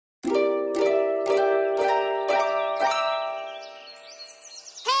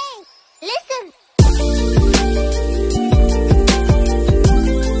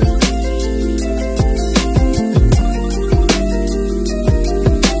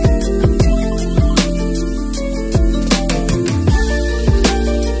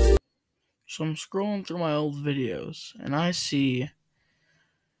scrolling through my old videos and I see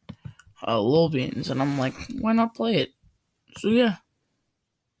Lil Beans, and I'm like, why not play it? So yeah,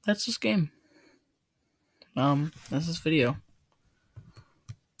 that's this game. That's this video.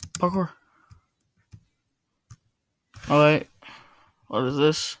 Parkour. Alright, what is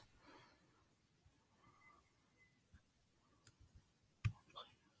this?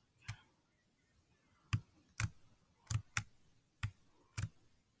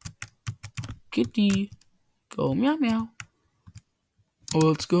 Kitty, go meow meow. Oh,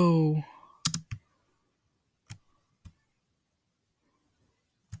 let's go.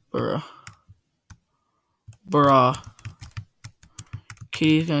 Bruh. Bruh.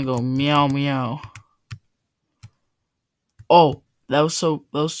 Kitty's gonna go meow meow. Oh, that was so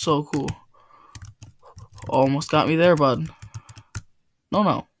cool. Almost got me there, bud.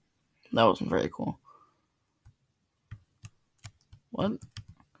 No. That wasn't very cool. What?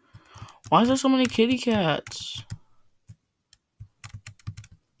 Why is there so many kitty cats?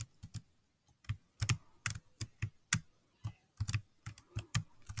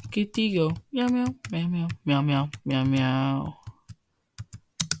 Kitty go meow meow meow meow meow meow meow meow.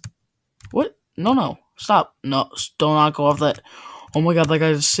 What? No. Stop. No, do not go off that. Oh my god, that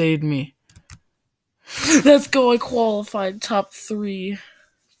guy just saved me. Let's go, I qualified top 3.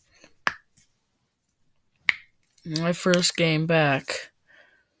 My first game back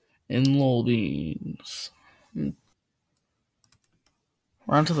in Lil Beans. We're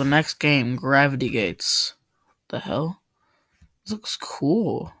on to the next game, Gravity Gates. The hell? This looks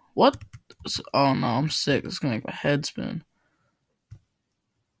cool. What? Oh no, I'm sick. This is gonna make my head spin.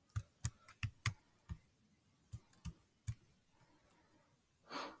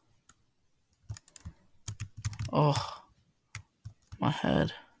 Oh, my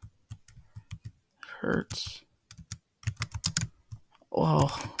head hurts. Oh,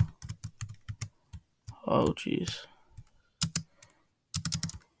 jeez.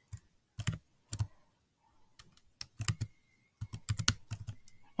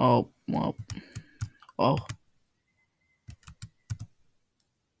 Oh, well. Oh.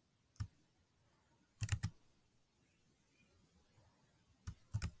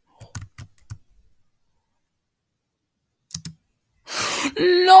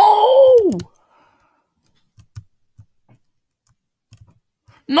 No!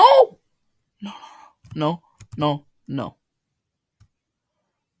 No! No.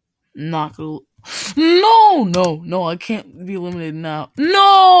 Not gonna. No, I can't be eliminated now.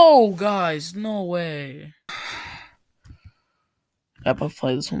 No, guys, no way. I've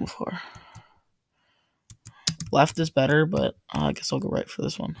played this one before. Left is better, but I guess I'll go right for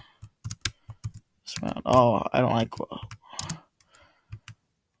this one. This round. Oh, I don't like.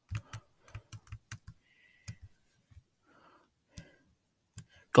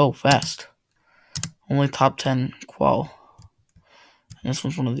 Go fast. Only top 10 qual. And this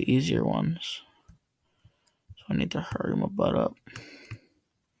one's one of the easier ones. So I need to hurry my butt up.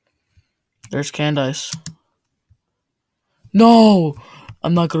 There's Candice. No!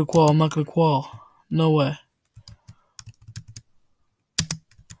 I'm not gonna qual. No way.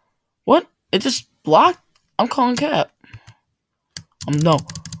 What? It just blocked? I'm calling cap.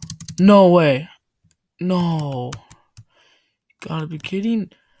 No way. No. Gotta be kidding.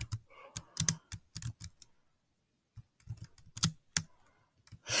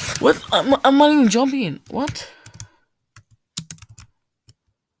 What? I'm not even jumping. What?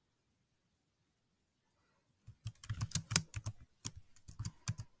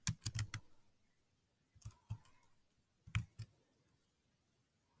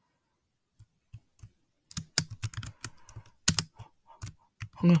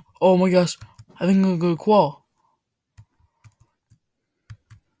 Oh my gosh. I think I'm gonna go qual.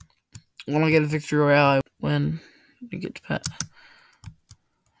 When I get a victory royale, when I get to pet.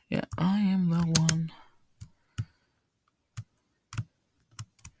 Yeah, I am the one.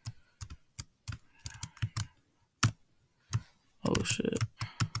 Oh shit.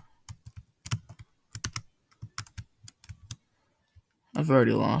 I've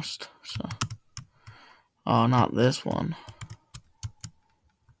already lost, so. Oh, not this one.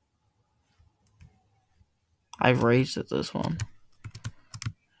 I've raged at this one.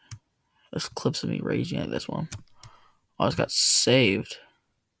 There's clips of me raging at this one. Oh, I just got saved.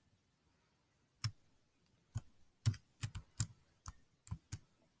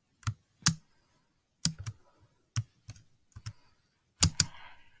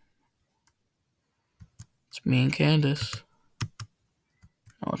 It's me and Candace.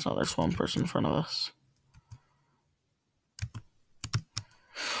 No, it's not. There's one person in front of us.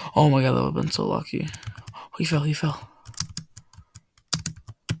 Oh my god, that would have been so lucky. He fell.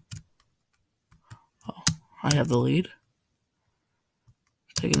 I have the lead.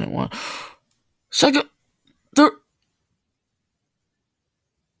 Taking it one. Second. Third.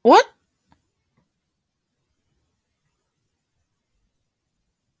 What?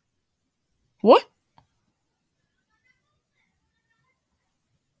 What?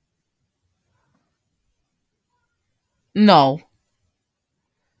 No.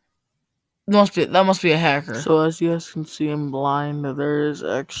 That must be a hacker. So as you guys can see, I'm blind. There is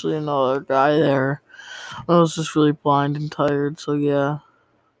actually another guy there. I was just really blind and tired, so yeah.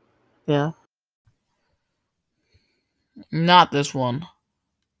 Yeah. Not this one.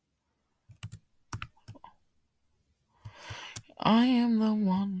 I am the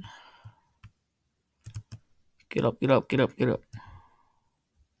one. Get up, get up, get up, get up.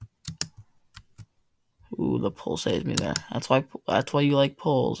 Ooh, the pole saves me there. That's why you like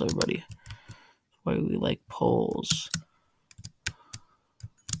poles, everybody. That's why we like poles.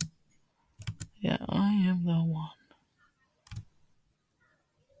 Yeah, I am the one.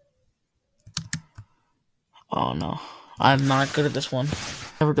 Oh no. I'm not good at this one.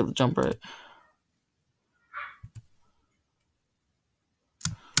 Never get the jump right.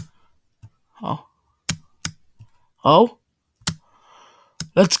 Oh. Oh?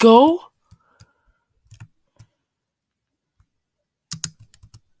 Let's go.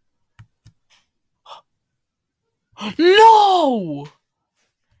 No!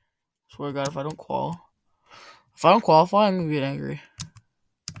 Swear to God, if I don't qualify, I'm gonna get angry.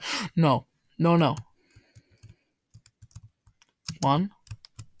 No. No, no. One.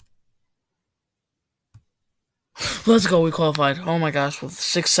 Let's go, we qualified. Oh my gosh, with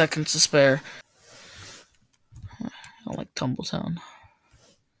 6 seconds to spare. I don't like Tumbletown.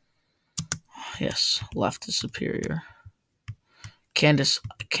 Yes, left is superior. Candace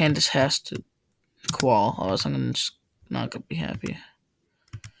has to qual, or else I'm just not gonna be happy.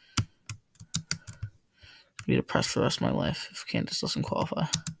 Be depressed for the rest of my life if Candace doesn't qualify.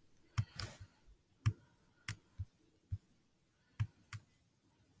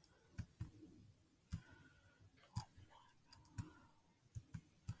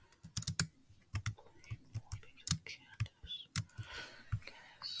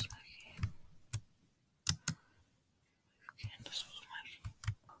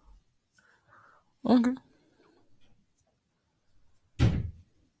 Okay.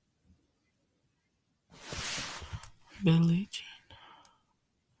 Billie Jean.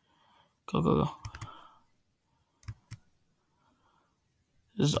 Go, go, go.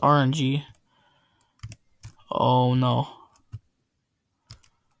 This is RNG. Oh no.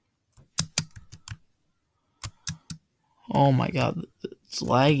 Oh my god. It's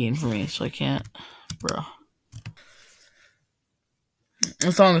lagging for me, so I can't. Bro.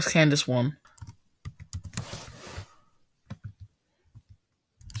 As long as Candace won.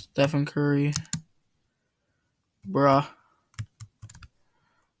 Stephen Curry. Bruh.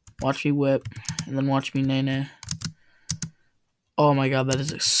 Watch me whip. And then watch me nay-nay. Oh my god, that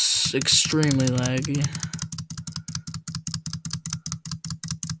is extremely laggy.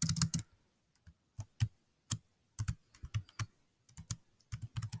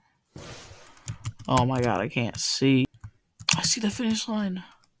 Oh my god, I can't see. I see the finish line.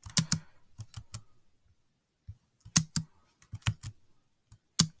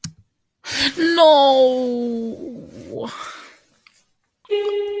 No!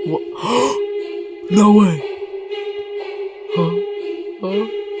 No way! Huh? Huh? No way!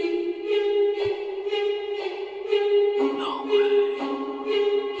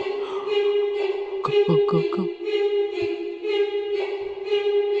 Go, go, go, go.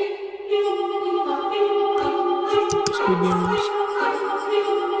 Squid Games.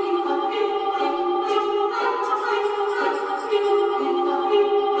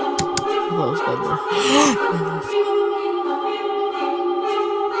 I thought it was dead there.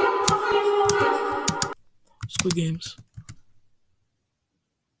 Squid Games.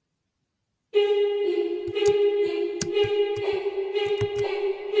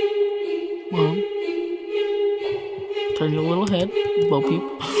 Mom. Turn your little head. Bo peep.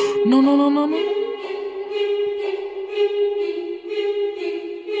 No, no, no, no, no.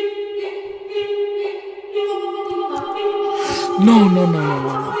 No, no, no, no, no,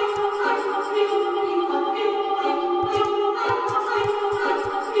 no.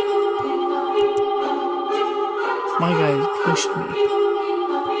 My guy is pushing me.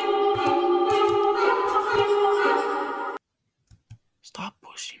 Stop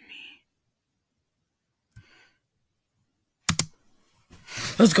pushing me.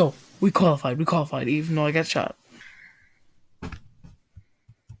 Let's go. We qualified, even though I got shot.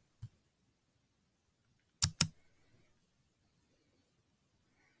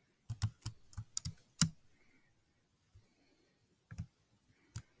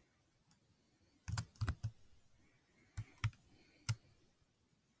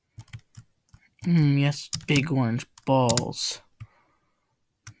 Yes, big orange balls.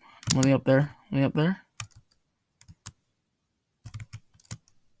 Let me up there. Let me up there.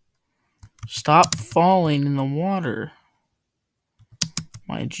 Stop falling in the water,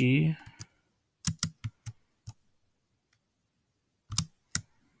 my G.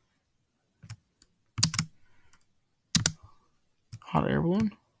 Hot air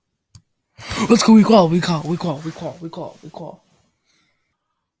balloon. Let's go. We call.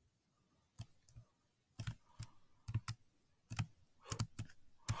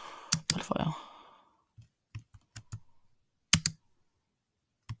 Pedophile.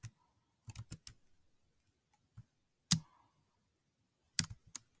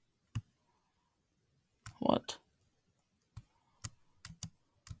 What?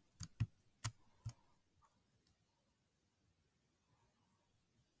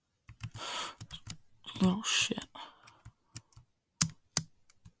 Little shit.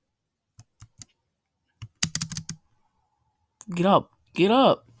 Get up. Get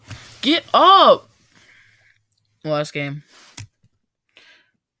up. Get up. Last game.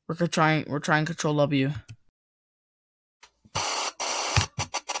 We're trying control W.